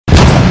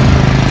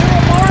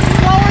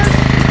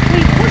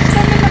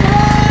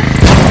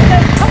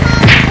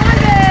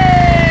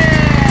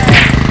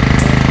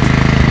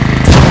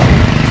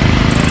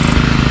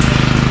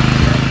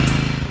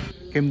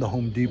Came to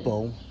Home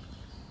Depot,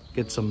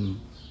 get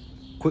some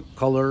quick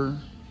color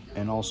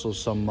and also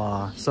some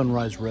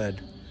sunrise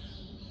red.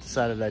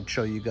 Decided I'd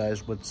show you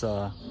guys what's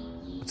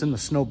in the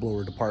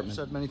snowblower department.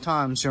 I've said many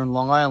times here in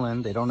Long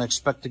Island, they don't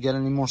expect to get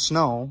any more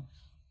snow.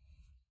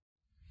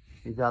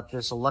 You got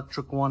this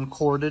electric one,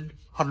 corded,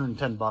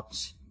 110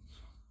 bucks.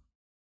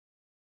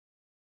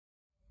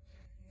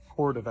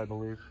 Corded, I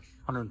believe,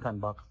 110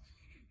 bucks.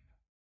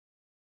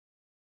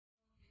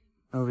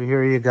 Over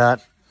here you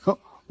got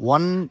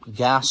one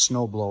gas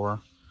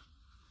snowblower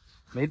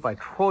made by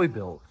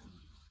Troy-Bilt.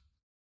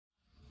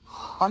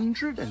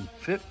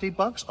 150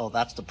 bucks? Oh,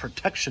 that's the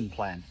protection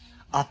plan.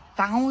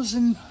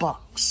 1,000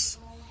 bucks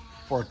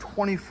for a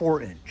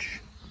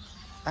 24-inch.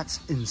 That's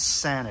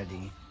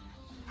insanity.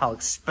 How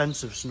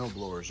expensive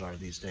snowblowers are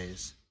these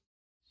days.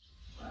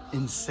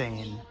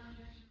 Insane.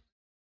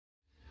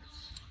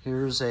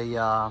 Here's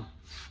a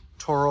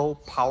Toro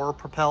Power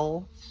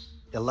Propel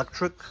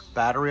electric,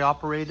 battery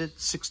operated,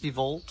 60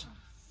 volt.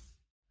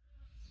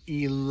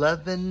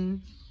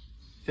 $11.50.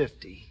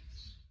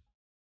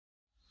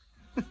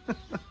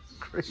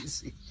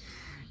 Crazy.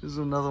 There's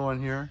another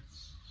one here.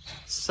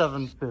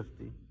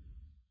 $7.50.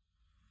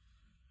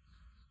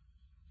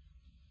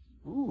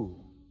 Ooh.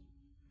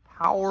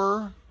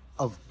 Power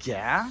of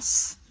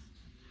gas?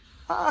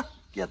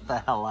 Get the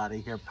hell out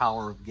of here,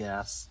 Power of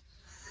Gas.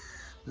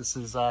 This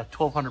is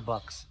 1,200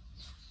 bucks.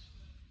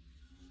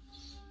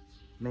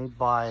 Made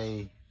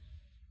by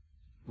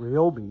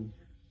Ryobi.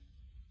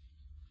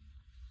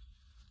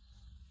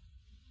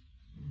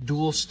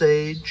 Dual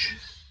stage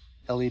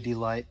LED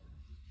light.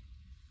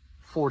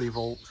 40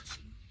 volt.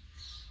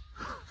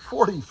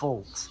 40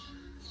 volts.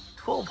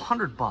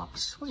 1,200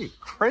 bucks. What are you,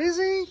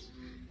 crazy?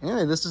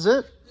 Anyway, this is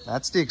it.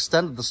 That's the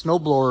extent of the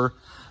snowblower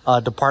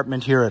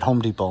department here at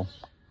Home Depot.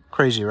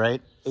 Crazy,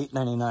 right?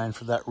 $8.99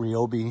 for that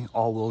Ryobi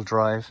all-wheel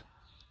drive.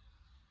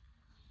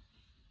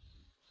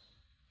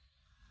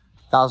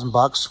 1,000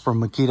 bucks for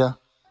Makita.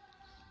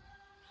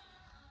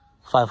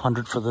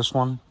 500 for this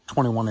one.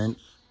 21-inch.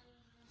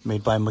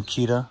 Made by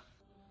Makita.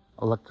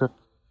 Electric.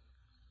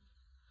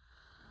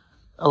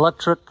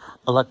 Electric.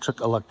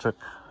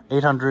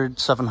 800,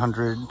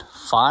 700,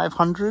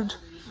 500.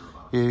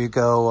 Here you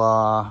go,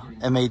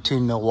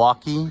 M18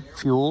 Milwaukee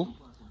fuel.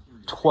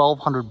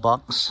 1,200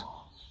 bucks.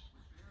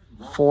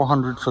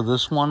 400 for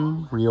this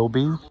one,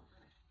 Ryobi.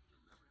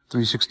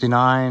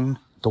 369.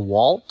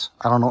 DeWalt.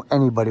 I don't know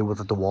anybody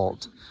with a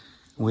DeWalt.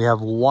 We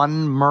have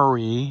one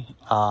Murray,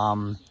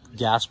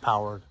 gas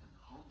powered.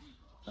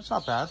 That's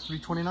not bad.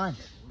 329.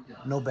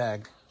 No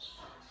bag.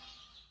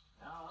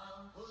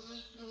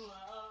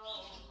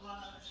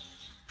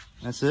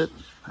 That's it.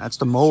 That's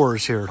the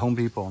mowers here at Home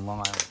Depot in Long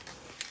Island.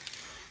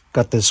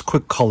 Got this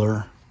quick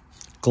color,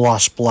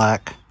 gloss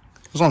black.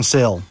 It was on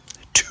sale,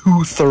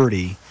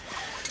 $230.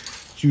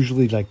 It's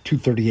usually like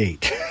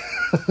 $238.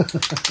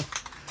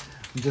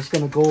 I'm just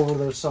gonna go over,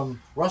 there's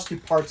some rusty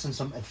parts and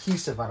some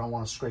adhesive I don't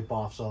want to scrape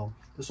off, so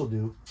this will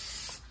do.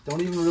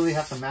 Don't even really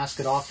have to mask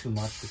it off too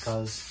much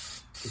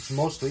because it's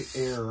mostly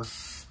air.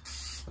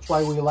 That's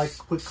why we like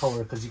quick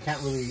color, because you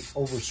can't really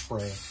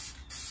overspray.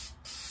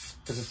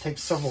 Because it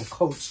takes several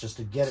coats just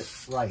to get it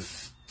right.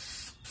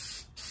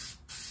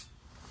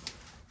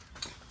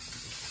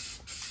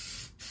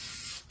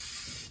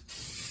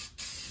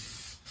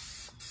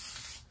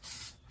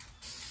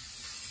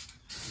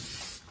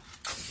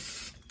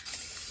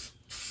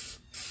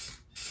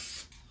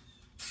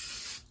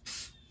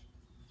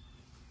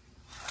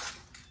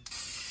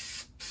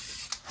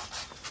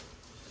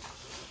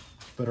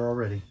 Better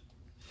already.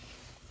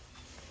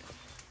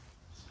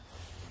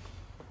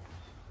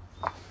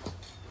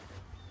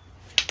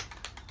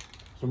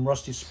 Some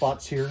rusty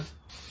spots here.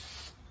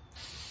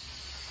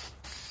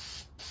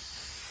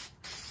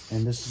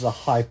 And this is a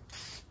high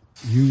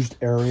used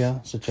area,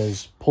 such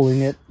as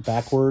pulling it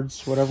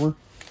backwards, whatever.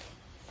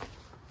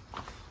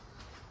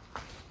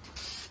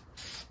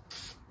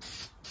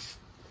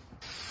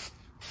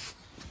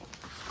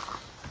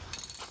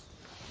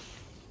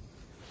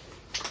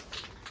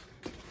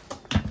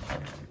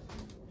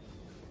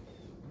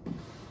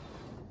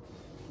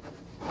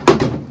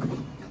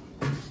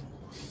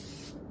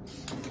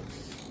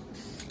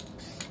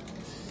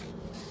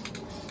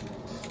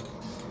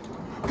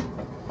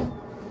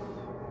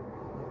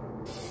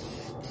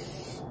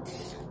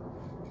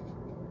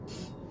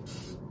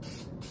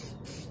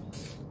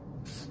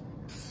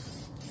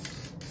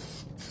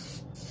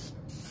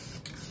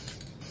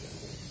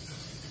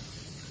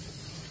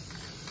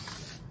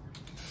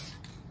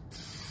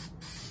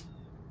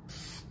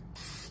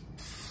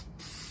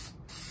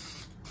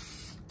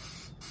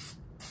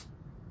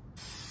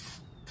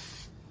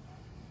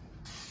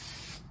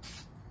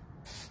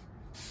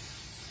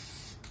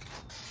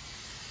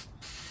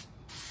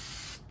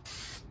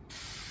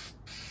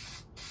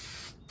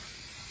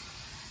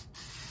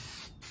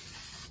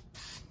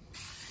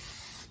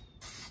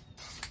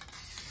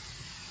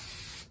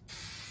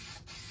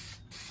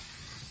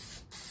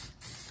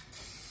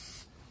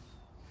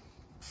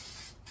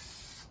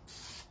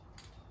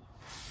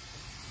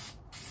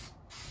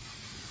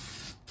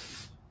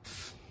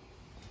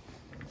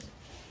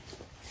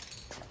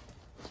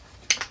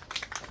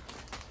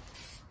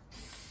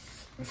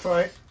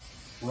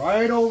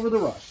 right over the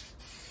rust.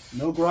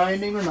 No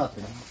grinding or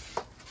nothing,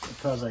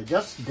 because I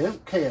just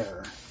don't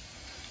care.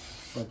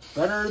 But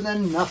better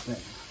than nothing.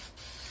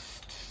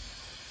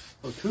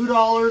 For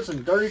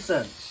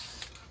 $2.30.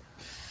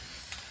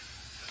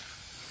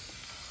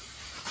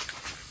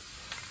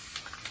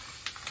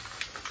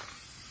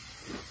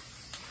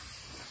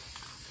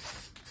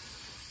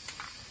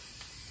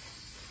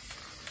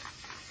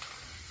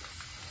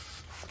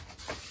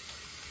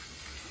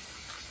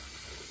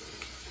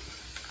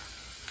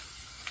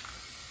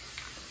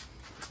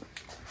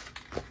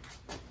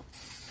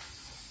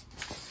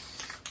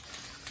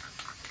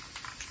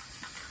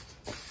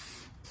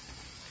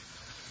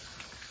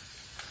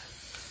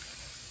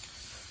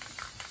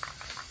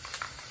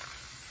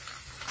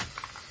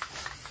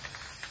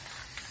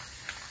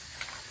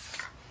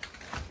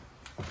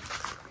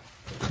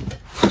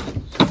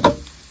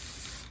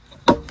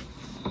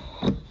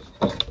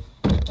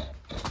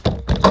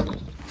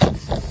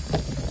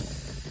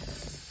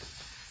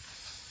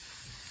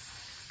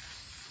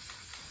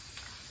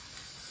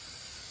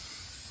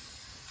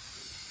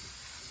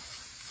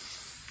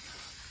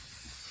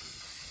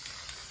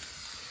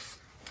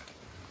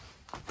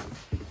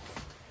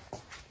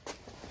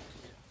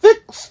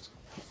 Fixed!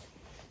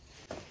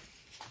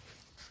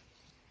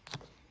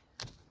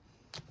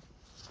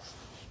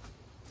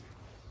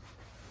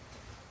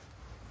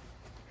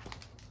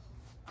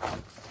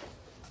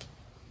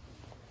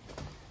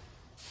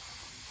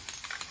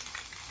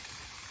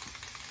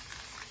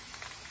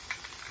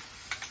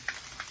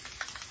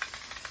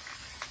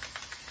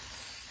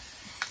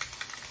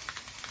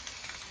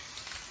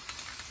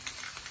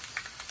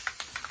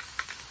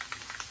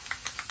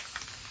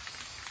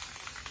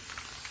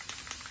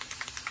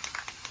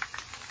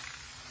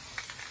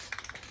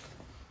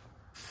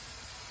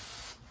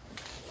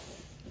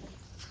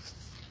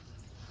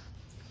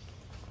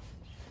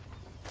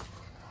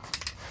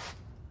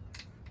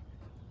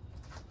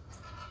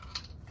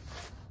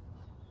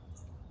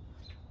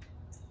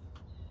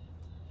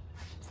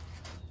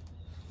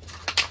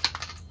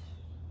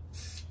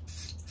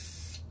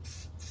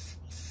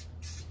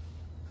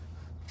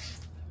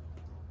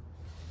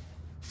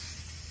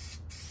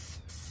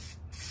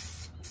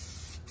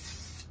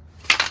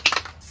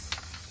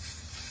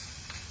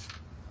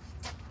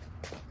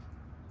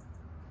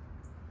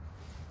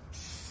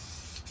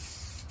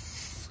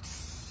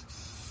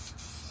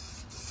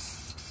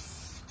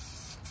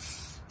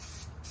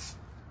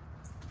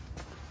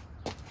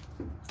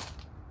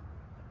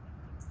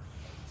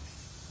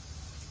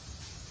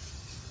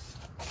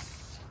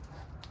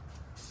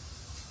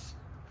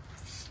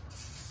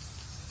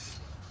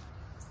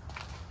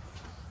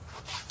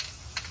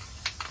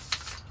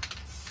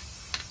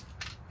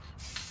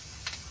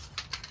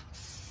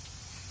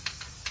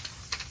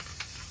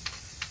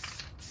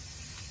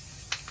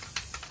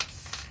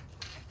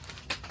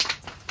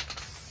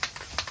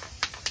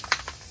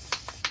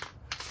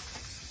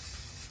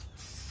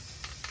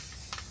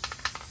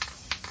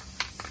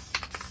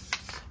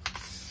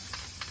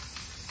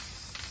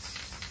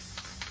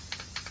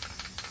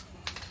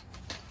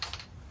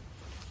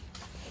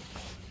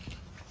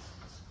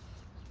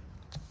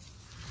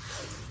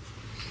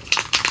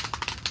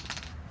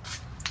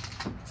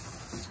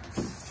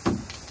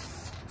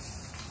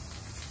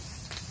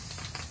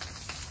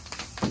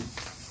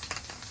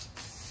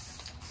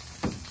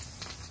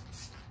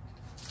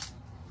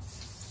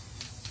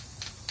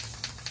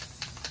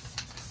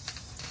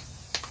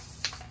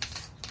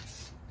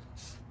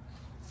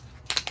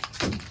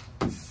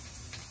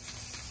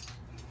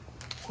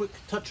 Quick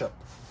touch-up.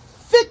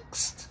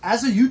 Fixed!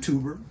 As a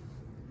YouTuber,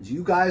 as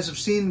you guys have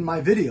seen in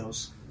my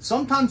videos,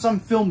 sometimes I'm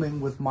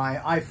filming with my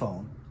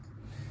iPhone,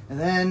 and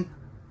then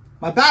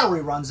my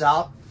battery runs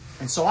out,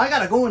 and so I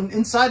gotta go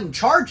inside and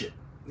charge it.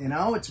 You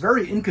know, it's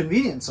very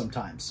inconvenient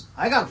sometimes.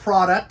 I got a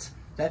product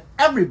that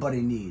everybody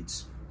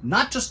needs.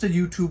 Not just a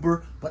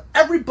YouTuber, but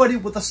everybody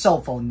with a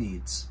cell phone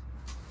needs.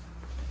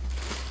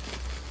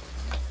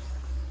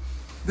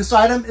 This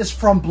item is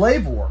from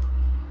BLAVOR.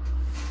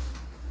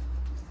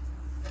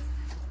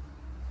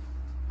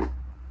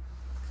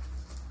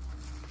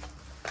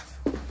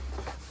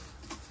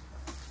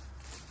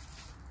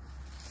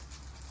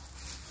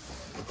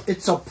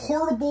 It's a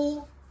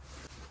portable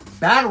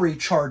battery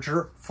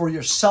charger for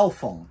your cell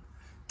phone.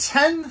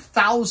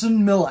 10,000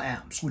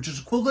 milliamps, which is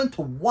equivalent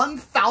to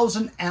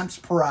 1,000 amps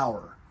per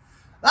hour.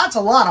 That's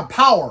a lot of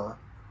power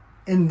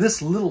in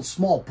this little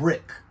small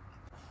brick.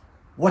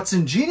 What's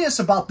ingenious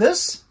about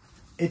this?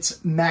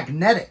 It's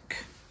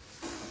magnetic.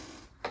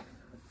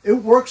 It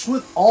works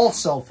with all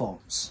cell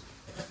phones.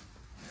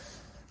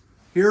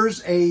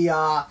 Here's a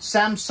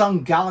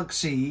Samsung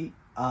Galaxy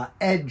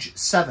Edge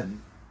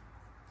 7.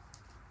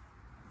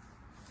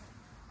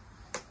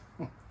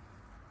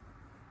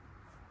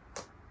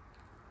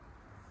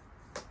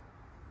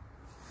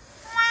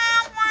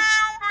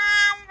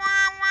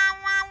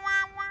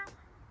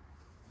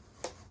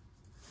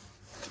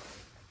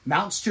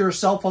 Mounts to your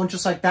cell phone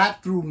just like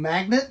that through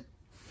magnet.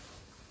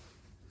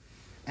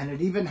 And it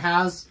even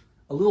has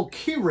a little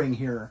key ring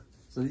here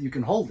so that you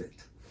can hold it.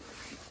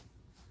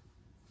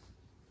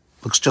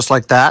 Looks just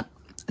like that.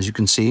 As you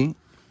can see,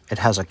 it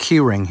has a key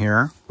ring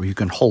here where you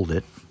can hold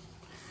it.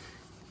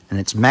 And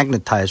it's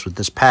magnetized with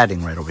this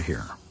padding right over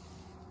here.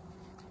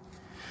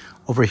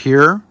 Over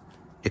here,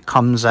 it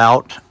comes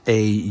out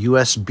a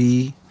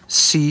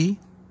USB-C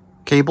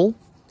cable.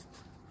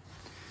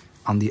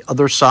 On the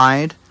other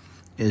side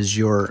is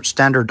your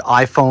standard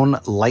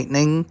iPhone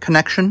Lightning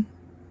connection.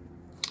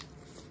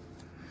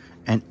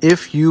 And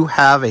if you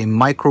have a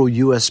micro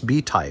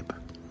USB type,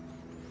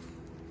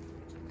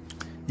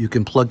 you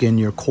can plug in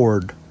your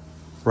cord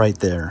right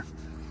there.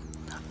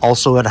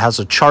 Also, it has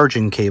a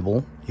charging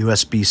cable,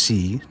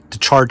 USB-C, to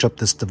charge up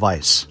this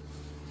device.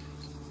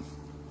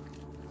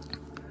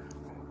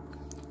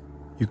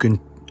 You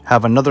can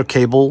have another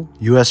cable,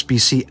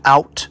 USB-C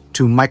out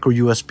to micro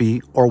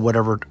USB or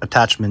whatever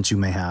attachments you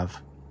may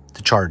have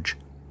to charge.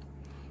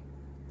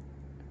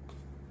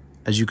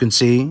 As you can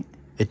see,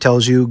 it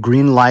tells you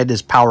green light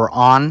is power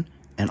on,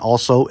 and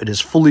also it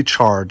is fully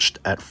charged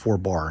at 4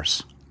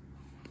 bars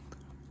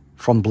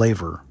from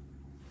BLAVOR.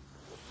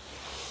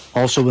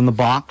 Also in the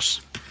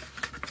box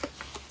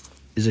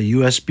is a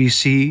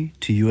USB-C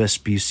to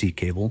USB-C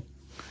cable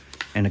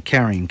and a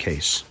carrying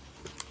case.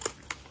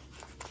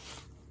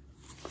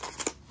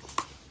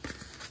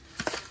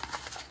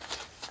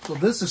 So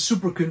this is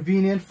super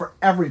convenient for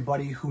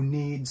everybody who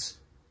needs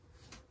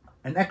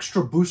an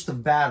extra boost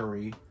of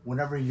battery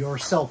whenever your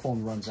cell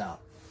phone runs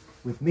out.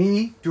 With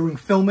me, during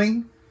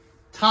filming,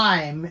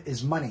 time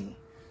is money.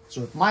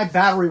 So if my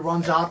battery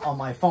runs out on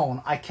my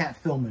phone, I can't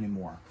film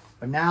anymore.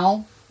 But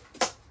now,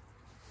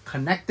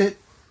 connect it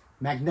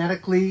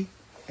magnetically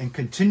and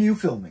continue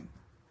filming.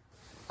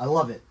 I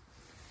love it.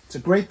 It's a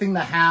great thing to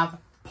have.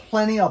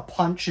 Plenty of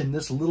punch in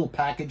this little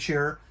package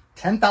here.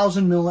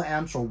 10,000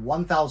 milliamps or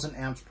 1,000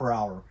 amps per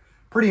hour.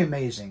 Pretty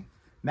amazing.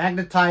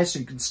 Magnetized so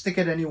you can stick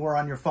it anywhere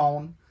on your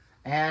phone.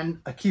 And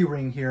a key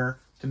ring here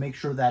to make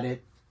sure that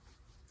it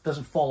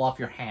doesn't fall off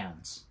your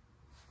hands.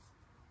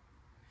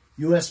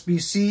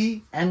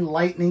 USB-C and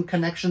Lightning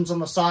connections on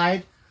the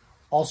side.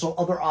 Also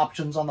other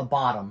options on the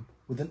bottom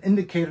with an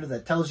indicator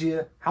that tells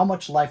you how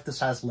much life this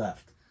has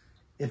left.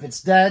 If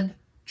it's dead,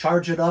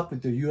 charge it up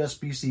with the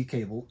USB-C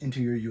cable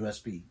into your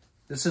USB.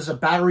 This is a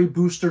battery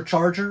booster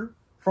charger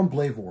from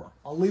BLAVOR.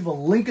 I'll leave a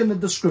link in the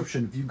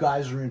description if you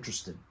guys are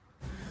interested.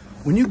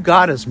 When you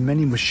got as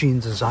many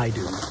machines as I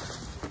do,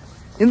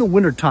 in the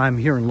wintertime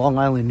here in Long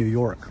Island, New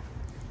York,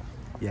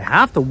 you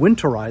have to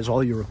winterize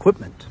all your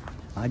equipment.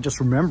 I just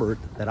remembered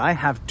that I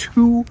have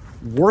 2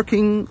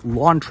 working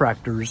lawn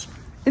tractors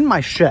in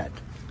my shed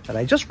that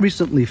I just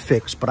recently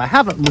fixed, but I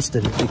haven't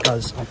listed it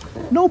because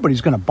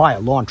nobody's going to buy a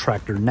lawn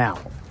tractor now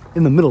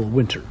in the middle of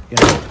winter, you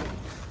know?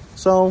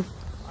 So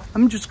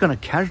I'm just going to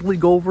casually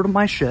go over to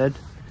my shed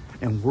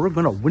and we're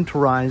going to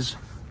winterize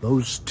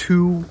those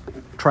 2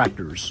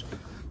 tractors.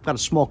 Got a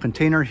small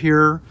container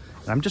here,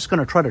 and I'm just going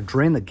to try to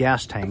drain the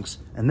gas tanks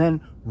and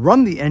then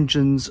run the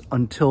engines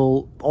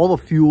until all the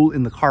fuel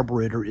in the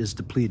carburetor is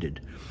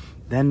depleted.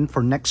 Then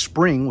for next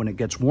spring, when it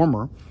gets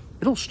warmer,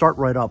 it'll start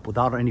right up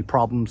without any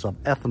problems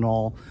of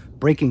ethanol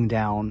breaking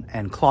down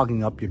and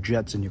clogging up your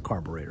jets in your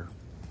carburetor.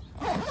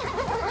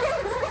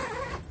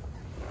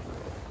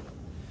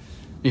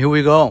 Here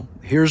we go.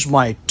 Here's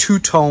my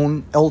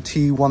 2-tone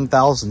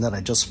LT1000 that I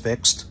just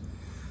fixed.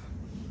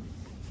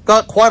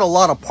 Got quite a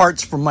lot of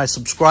parts from my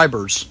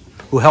subscribers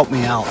who helped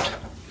me out.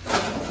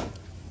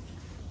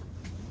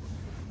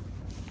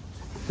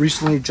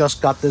 Recently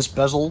just got this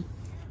bezel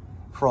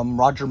from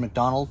Roger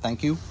McDonald.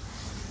 Thank you.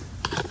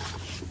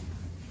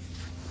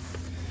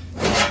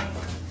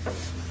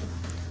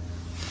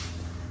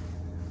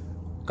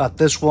 Got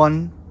this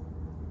one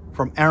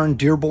from Aaron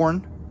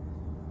Dearborn.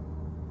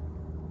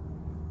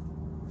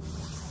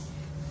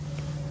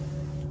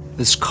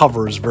 This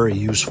cover is very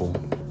useful.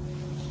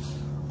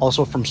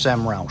 Also from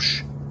Sam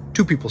Roush.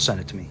 2 people sent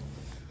it to me.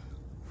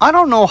 I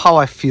don't know how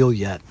I feel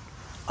yet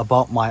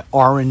about my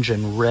orange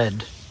and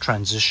red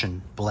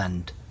transition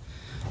blend.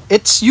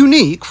 It's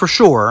unique for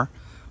sure,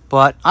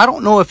 but I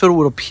don't know if it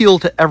would appeal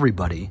to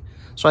everybody.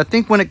 So I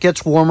think when it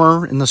gets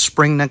warmer in the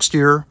spring next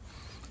year,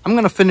 I'm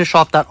going to finish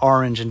off that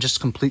orange and just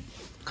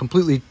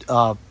completely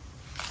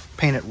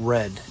paint it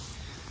red.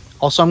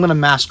 Also, I'm going to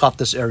mask off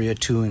this area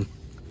too and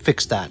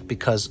fix that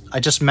because I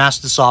just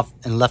masked this off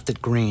and left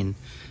it green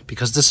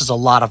because this is a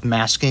lot of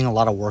masking, a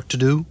lot of work to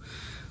do.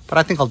 But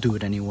I think I'll do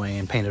it anyway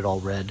and paint it all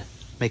red,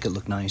 make it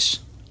look nice.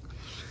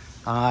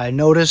 I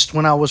noticed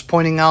when I was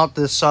pointing out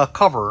this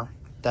cover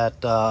that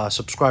a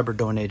subscriber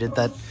donated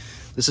that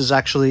this is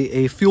actually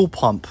a fuel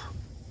pump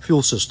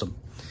fuel system,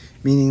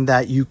 meaning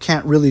that you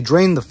can't really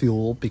drain the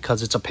fuel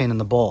because it's a pain in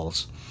the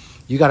balls.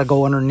 You got to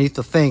go underneath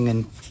the thing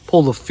and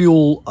pull the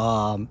fuel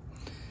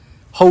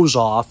hose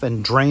off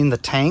and drain the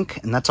tank,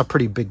 and that's a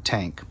pretty big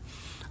tank.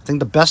 I think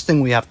the best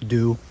thing we have to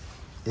do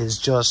is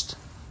just,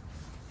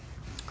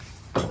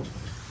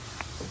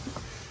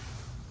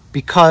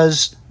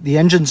 because the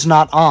engine's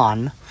not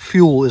on,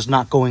 fuel is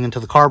not going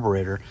into the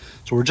carburetor.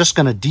 So we're just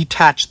going to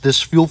detach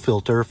this fuel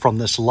filter from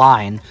this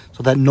line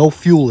so that no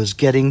fuel is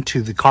getting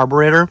to the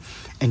carburetor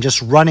and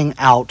just running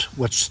out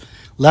what's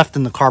left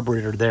in the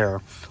carburetor there.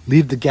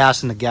 Leave the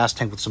gas in the gas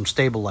tank with some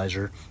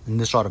stabilizer, and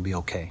this ought to be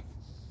okay.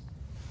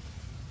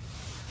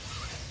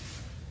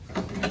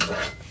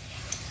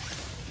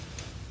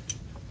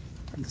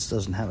 This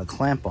doesn't have a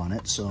clamp on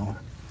it, so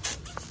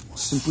we'll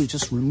simply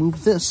just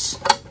remove this.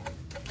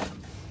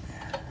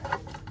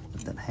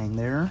 Let that hang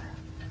there.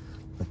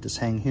 Let this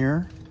hang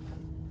here.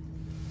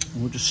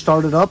 And we'll just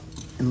start it up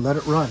and let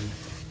it run.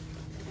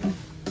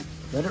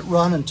 Let it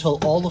run until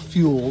all the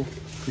fuel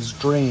is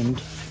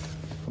drained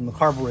from the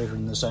carburetor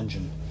in this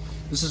engine.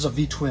 This is a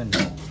V-twin.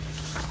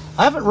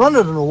 I haven't run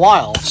it in a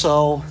while,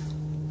 so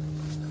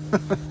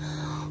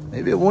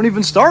maybe it won't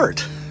even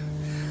start.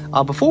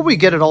 Before we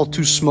get it all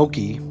too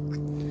smoky,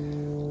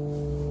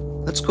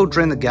 let's go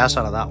drain the gas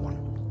out of that one.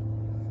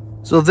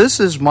 So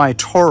this is my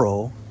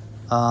Toro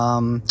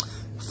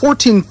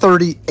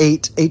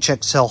 1438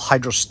 HXL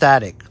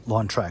hydrostatic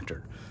lawn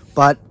tractor,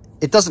 but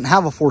it doesn't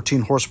have a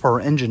 14 horsepower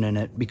engine in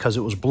it because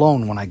it was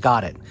blown when I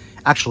got it.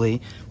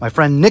 Actually, my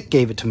friend Nick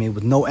gave it to me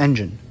with no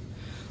engine.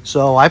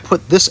 So I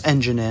put this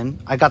engine in.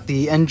 I got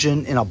the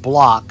engine in a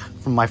block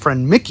from my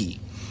friend Mickey.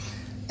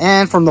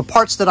 And from the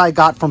parts that I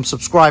got from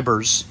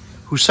subscribers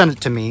who sent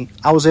it to me,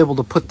 I was able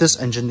to put this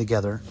engine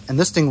together. And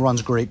this thing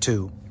runs great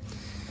too.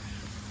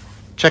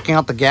 Checking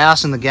out the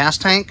gas in the gas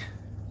tank.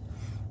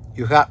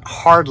 You got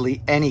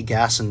hardly any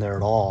gas in there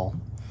at all.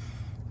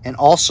 And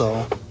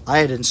also, I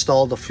had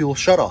installed a fuel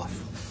shutoff.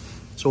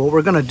 So what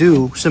we're gonna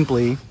do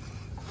simply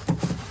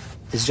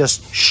is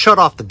just shut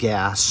off the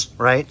gas,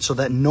 right? So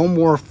that no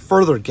more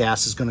further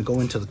gas is gonna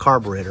go into the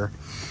carburetor.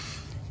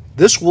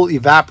 This will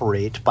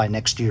evaporate by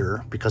next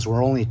year because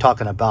we're only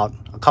talking about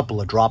a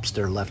couple of drops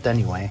there left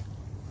anyway.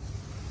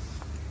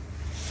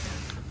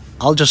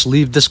 I'll just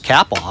leave this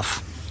cap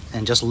off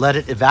and just let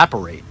it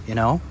evaporate, you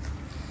know?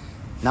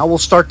 Now we'll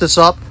start this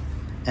up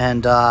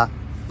and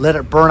let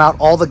it burn out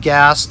all the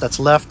gas that's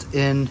left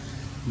in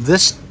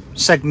this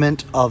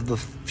segment of the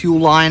fuel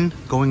line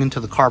going into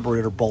the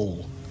carburetor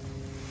bowl.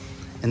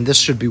 And this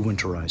should be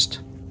winterized.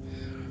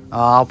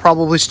 I'll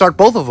probably start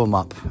both of them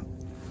up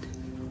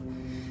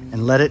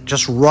and let it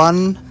just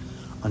run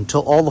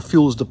until all the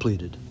fuel is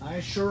depleted. I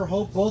sure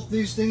hope both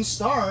these things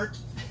start.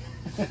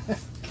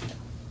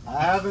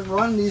 I haven't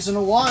run these in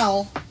a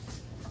while.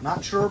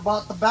 Not sure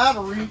about the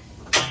battery.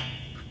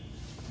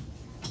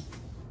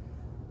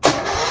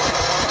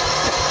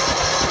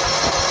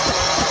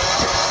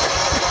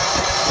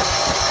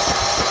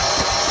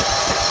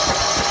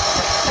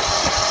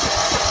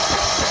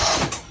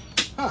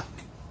 Huh.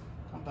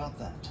 How about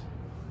that?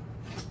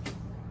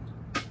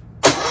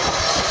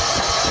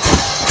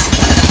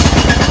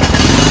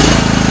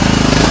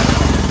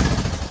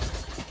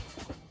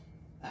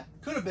 That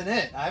could have been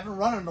it. I haven't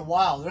run it in a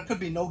while. There could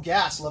be no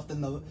gas left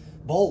in the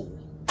bowl.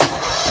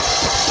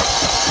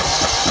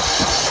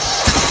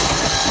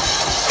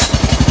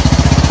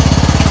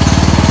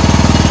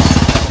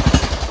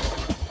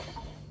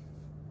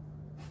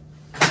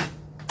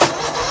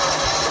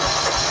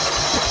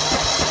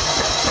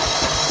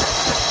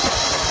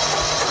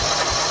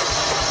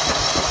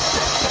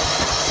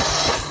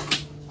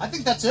 I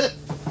think that's it.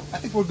 I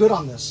think we're good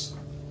on this.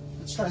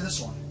 Let's try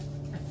this one.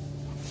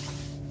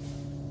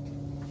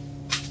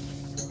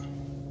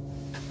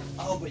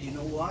 Oh, but you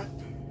know what?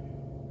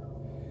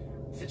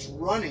 If it's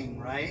running,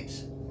 right,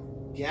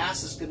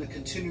 gas is going to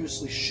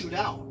continuously shoot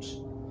out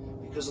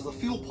because of the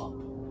fuel pump.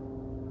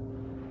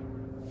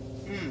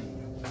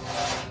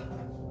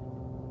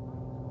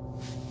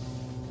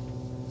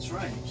 That's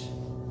right.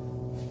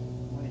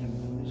 Wait a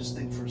minute, let me just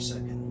think for a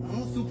second.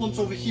 Oh, the fuel pump's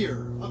over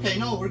here. Okay,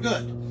 no, we're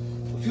good.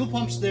 The fuel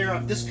pump's there,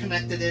 I've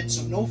disconnected it,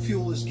 so no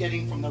fuel is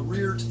getting from the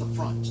rear to the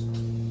front.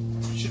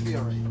 Should be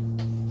all right.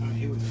 All right,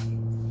 here we go.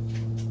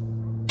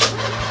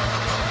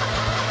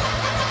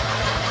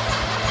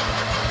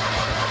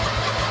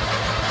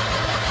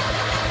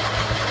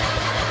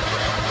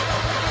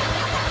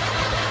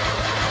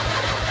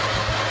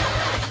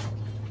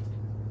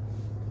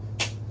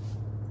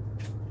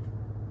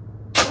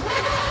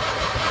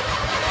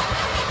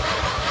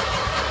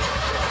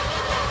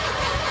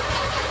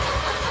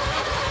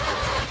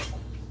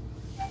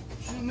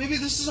 Maybe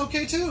this is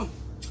okay too.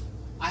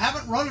 I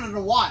haven't run it in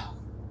a while,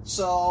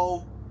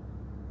 so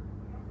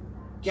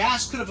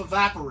gas could have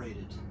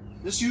evaporated.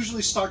 This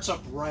usually starts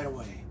up right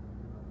away.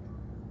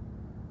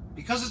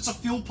 Because it's a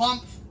fuel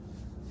pump,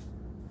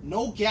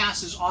 no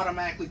gas is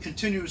automatically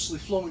continuously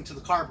flowing to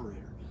the carburetor.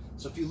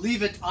 So if you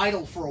leave it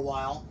idle for a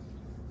while,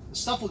 the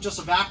stuff will just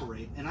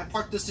evaporate. And I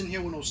parked this in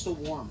here when it was still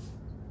warm.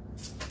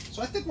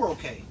 So I think we're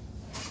okay.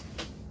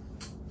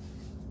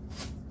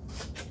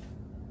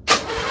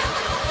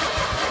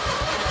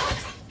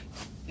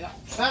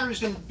 Battery's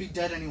going to be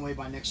dead anyway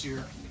by next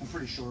year, I'm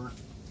pretty sure.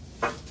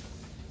 But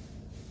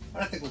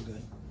I think we're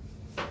good.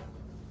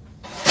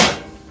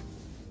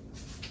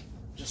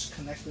 Just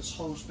connect this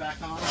hose back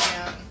on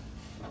again,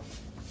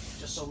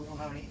 just so we don't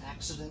have any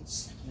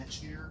accidents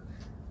next year.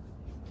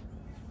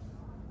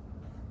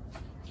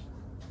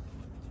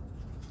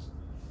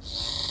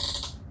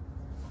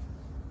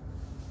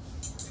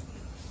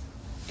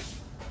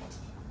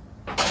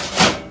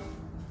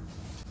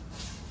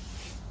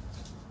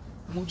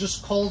 We'll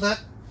just call that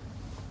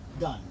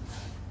done.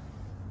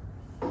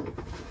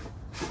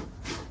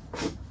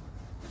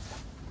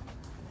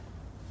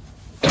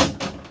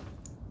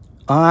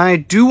 I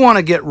do want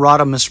to get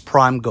Rodimus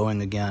Prime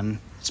going again.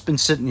 It's been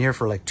sitting here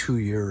for like 2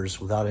 years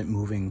without it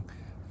moving.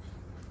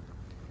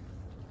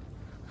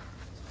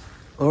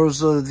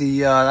 Those are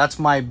the, that's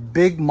my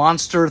big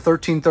monster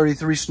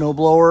 1333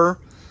 snowblower.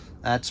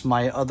 That's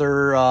my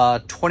other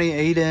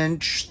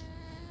 28-inch,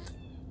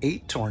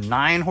 8 or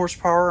 9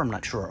 horsepower, I'm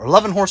not sure,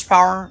 11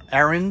 horsepower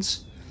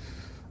Ariens.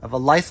 I have a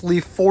Lithely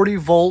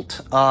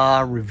 40-volt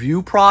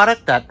review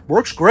product that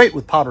works great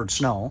with powdered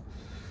snow.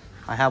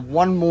 I have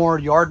one more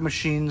Yard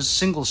Machines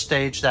single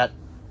stage that,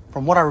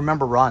 from what I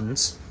remember,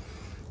 runs.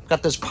 I've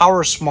got this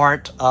Power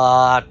Smart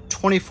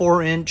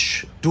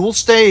 24-inch dual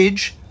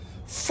stage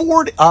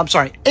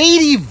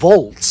 80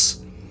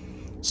 volts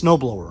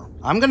snowblower.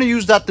 I'm going to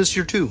use that this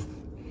year too.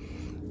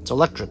 It's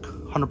electric,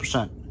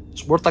 100%.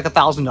 It's worth like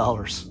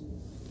 $1,000.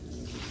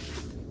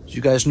 As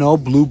you guys know,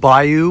 Blue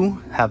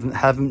Bayou,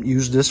 haven't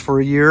used this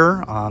for a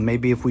year.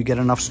 Maybe if we get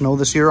enough snow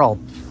this year, I'll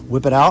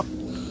whip it out.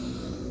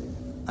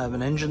 I have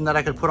an engine that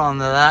I could put on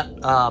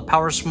that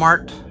Power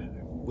Smart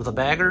with a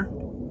bagger.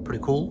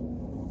 Pretty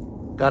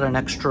cool. Got an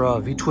extra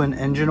V-twin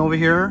engine over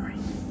here.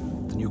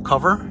 The new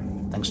cover,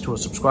 thanks to a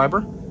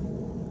subscriber.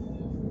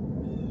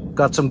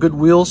 Got some good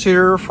wheels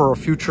here for a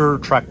future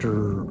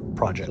tractor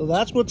project. So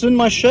that's what's in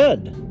my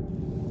shed.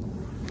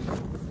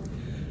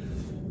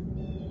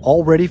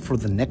 All ready for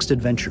the next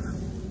adventure.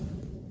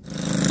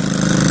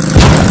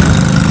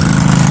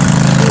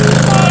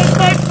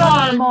 Next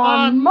time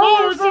on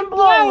Mowers and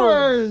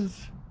Blowers!